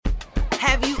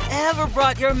Have you ever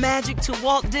brought your magic to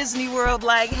Walt Disney World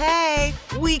like, hey,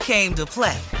 we came to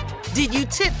play? Did you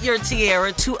tip your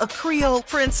tiara to a Creole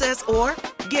princess or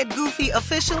get goofy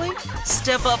officially?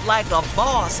 Step up like a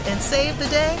boss and save the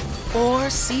day? Or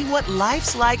see what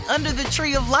life's like under the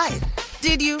tree of life?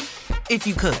 Did you? If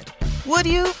you could. Would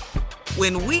you?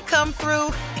 When we come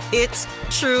through, it's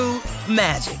true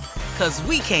magic. 'Cause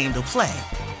we came to play.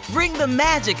 Bring the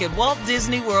magic at Walt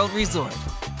Disney World Resort.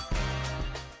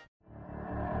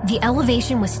 The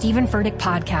Elevation with Stephen Furtick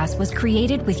podcast was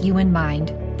created with you in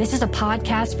mind. This is a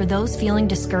podcast for those feeling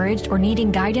discouraged or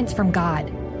needing guidance from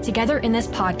God. Together in this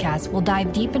podcast, we'll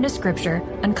dive deep into Scripture,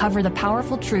 uncover the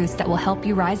powerful truths that will help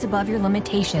you rise above your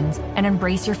limitations and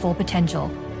embrace your full potential.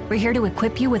 We're here to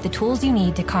equip you with the tools you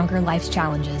need to conquer life's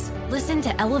challenges. Listen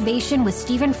to Elevation with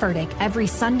Stephen Furtick every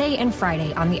Sunday and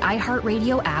Friday on the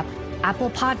iHeartRadio app,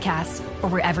 Apple Podcasts, or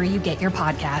wherever you get your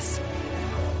podcasts.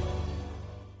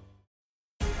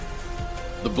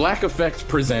 The Black Effect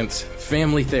presents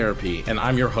Family Therapy, and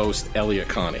I'm your host, Elliot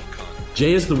Connie.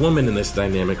 Jay is the woman in this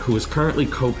dynamic who is currently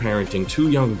co-parenting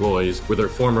 2 young boys with her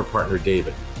former partner,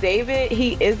 David. David,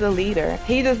 he is a leader.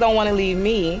 He just don't want to leave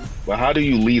me. But how do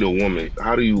you lead a woman?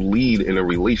 How do you lead in a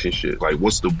relationship? Like,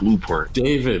 what's the blueprint?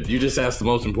 David, you just asked the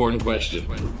most important question.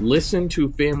 Listen to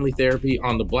Family Therapy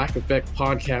on the Black Effect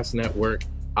Podcast Network,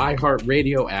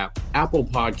 iHeartRadio app, Apple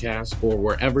Podcasts, or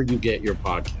wherever you get your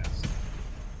podcasts.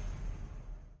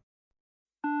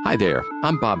 Hi there,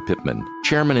 I'm Bob Pittman,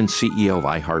 Chairman and CEO of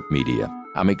iHeartMedia.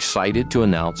 I'm excited to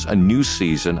announce a new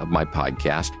season of my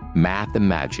podcast, Math and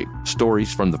Magic,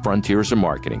 Stories from the Frontiers of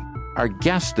Marketing. Our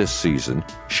guests this season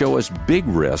show us big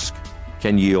risk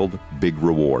can yield big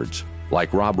rewards,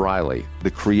 like Rob Riley,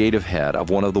 the creative head of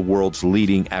one of the world's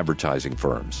leading advertising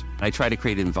firms. I try to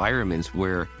create environments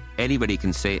where anybody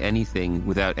can say anything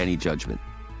without any judgment.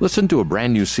 Listen to a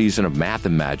brand new season of Math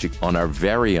and Magic on our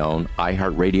very own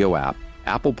iHeartRadio app,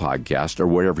 Apple Podcast, or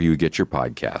wherever you get your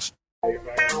podcast.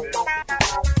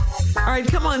 All right,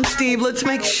 come on, Steve. Let's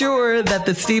make sure that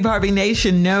the Steve Harvey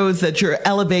Nation knows that your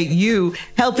Elevate You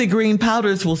healthy green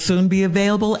powders will soon be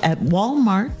available at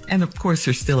Walmart. And of course,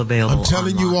 they're still available. I'm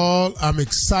telling you all, I'm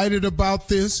excited about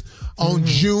this. On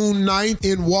June 9th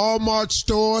in Walmart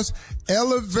stores,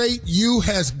 Elevate You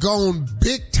has gone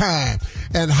big time.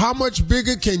 And how much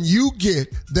bigger can you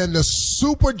get than the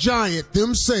super giant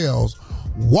themselves,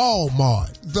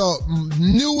 Walmart? The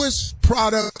newest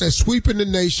product that's sweeping the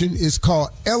nation is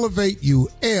called Elevate You,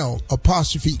 L''EVATE.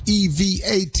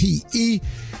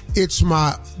 It's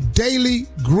my daily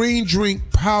green drink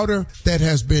powder that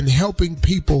has been helping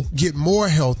people get more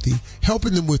healthy,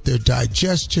 helping them with their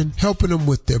digestion, helping them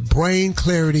with their brain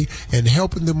clarity, and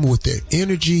helping them with their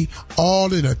energy,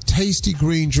 all in a tasty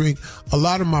green drink. A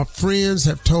lot of my friends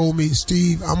have told me,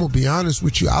 Steve, I'm going to be honest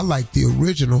with you, I like the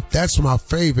original. That's my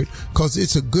favorite because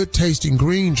it's a good tasting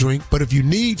green drink. But if you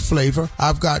need flavor,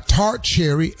 I've got tart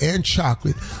cherry and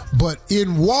chocolate. But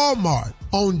in Walmart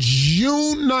on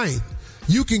June 9th,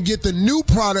 you can get the new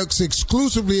products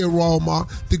exclusively at Walmart.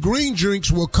 The green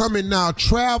drinks will come in now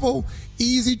travel,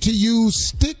 easy-to-use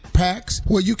stick packs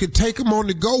where you can take them on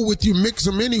the go with you, mix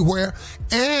them anywhere.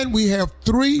 And we have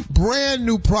 3 brand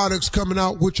new products coming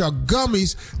out, which are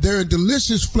gummies. They're in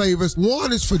delicious flavors.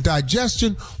 One is for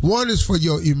digestion, one is for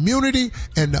your immunity,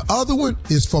 and the other one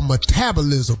is for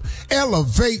metabolism.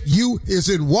 Elevate You is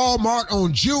in Walmart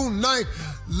on June 9th.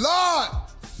 Lord,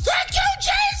 thank you,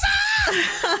 Jesus!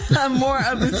 More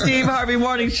of the Steve Harvey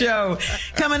Morning Show.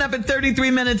 Coming up at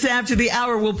 33 minutes after the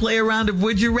hour, we'll play a round of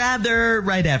Would You Rather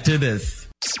right after this.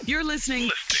 You're listening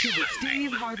to the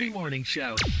Steve Harvey Morning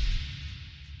Show.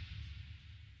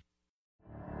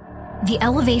 The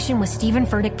Elevation with Stephen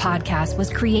Furtick podcast was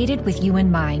created with you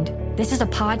in mind. This is a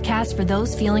podcast for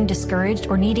those feeling discouraged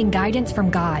or needing guidance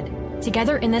from God.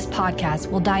 Together in this podcast,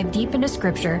 we'll dive deep into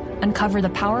Scripture, uncover the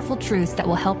powerful truths that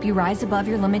will help you rise above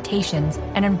your limitations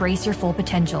and embrace your full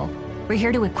potential. We're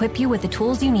here to equip you with the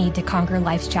tools you need to conquer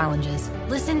life's challenges.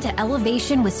 Listen to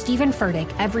Elevation with Stephen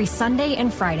Furtick every Sunday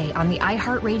and Friday on the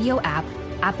iHeartRadio app,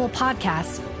 Apple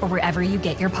Podcasts, or wherever you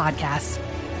get your podcasts.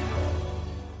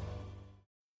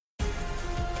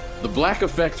 The Black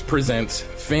Effect presents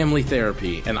Family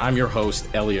Therapy, and I'm your host,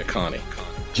 Elliot Connie.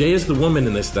 Jay is the woman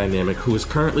in this dynamic who is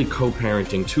currently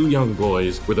co-parenting 2 young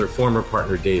boys with her former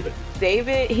partner, David.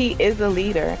 David, he is a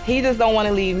leader. He just don't want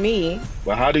to leave me.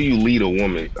 But how do you lead a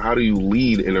woman? How do you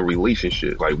lead in a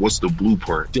relationship? Like, what's the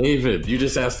blueprint? David, you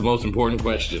just asked the most important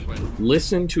question.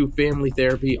 Listen to Family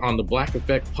Therapy on the Black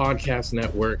Effect Podcast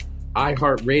Network,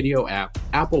 iHeartRadio app,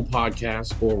 Apple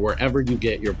Podcasts, or wherever you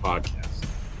get your podcasts.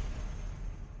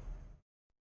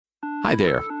 Hi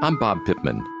there, I'm Bob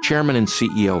Pittman, Chairman and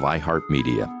CEO of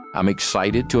iHeartMedia. I'm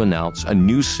excited to announce a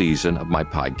new season of my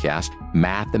podcast,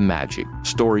 Math and Magic,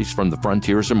 Stories from the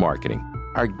Frontiers of Marketing.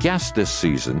 Our guests this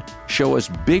season show us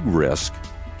big risk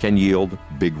can yield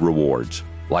big rewards,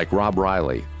 like Rob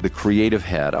Riley, the creative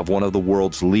head of one of the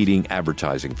world's leading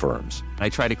advertising firms. I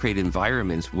try to create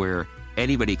environments where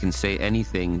anybody can say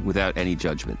anything without any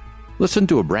judgment. Listen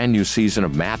to a brand new season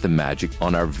of Math and Magic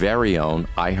on our very own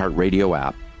iHeartRadio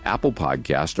app, Apple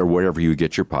Podcast, or wherever you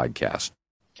get your podcast.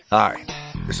 Hi,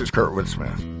 this is Kurtwood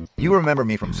Smith. You remember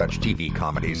me from such TV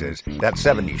comedies as That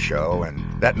 70s Show and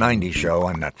That 90s Show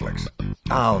on Netflix.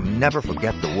 I'll never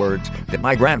forget the words that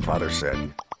my grandfather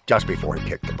said just before he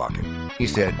kicked the bucket. He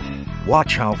said,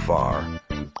 "Watch how far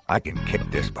I can kick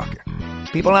this bucket."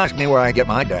 People ask me where I get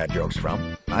my dad jokes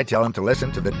from. I tell them to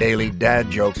listen to the Daily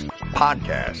Dad Jokes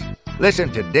podcast.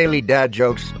 Listen to Daily Dad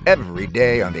Jokes every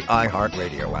day on the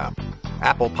iHeartRadio app,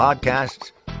 Apple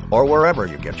Podcasts, or wherever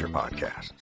you get your podcasts.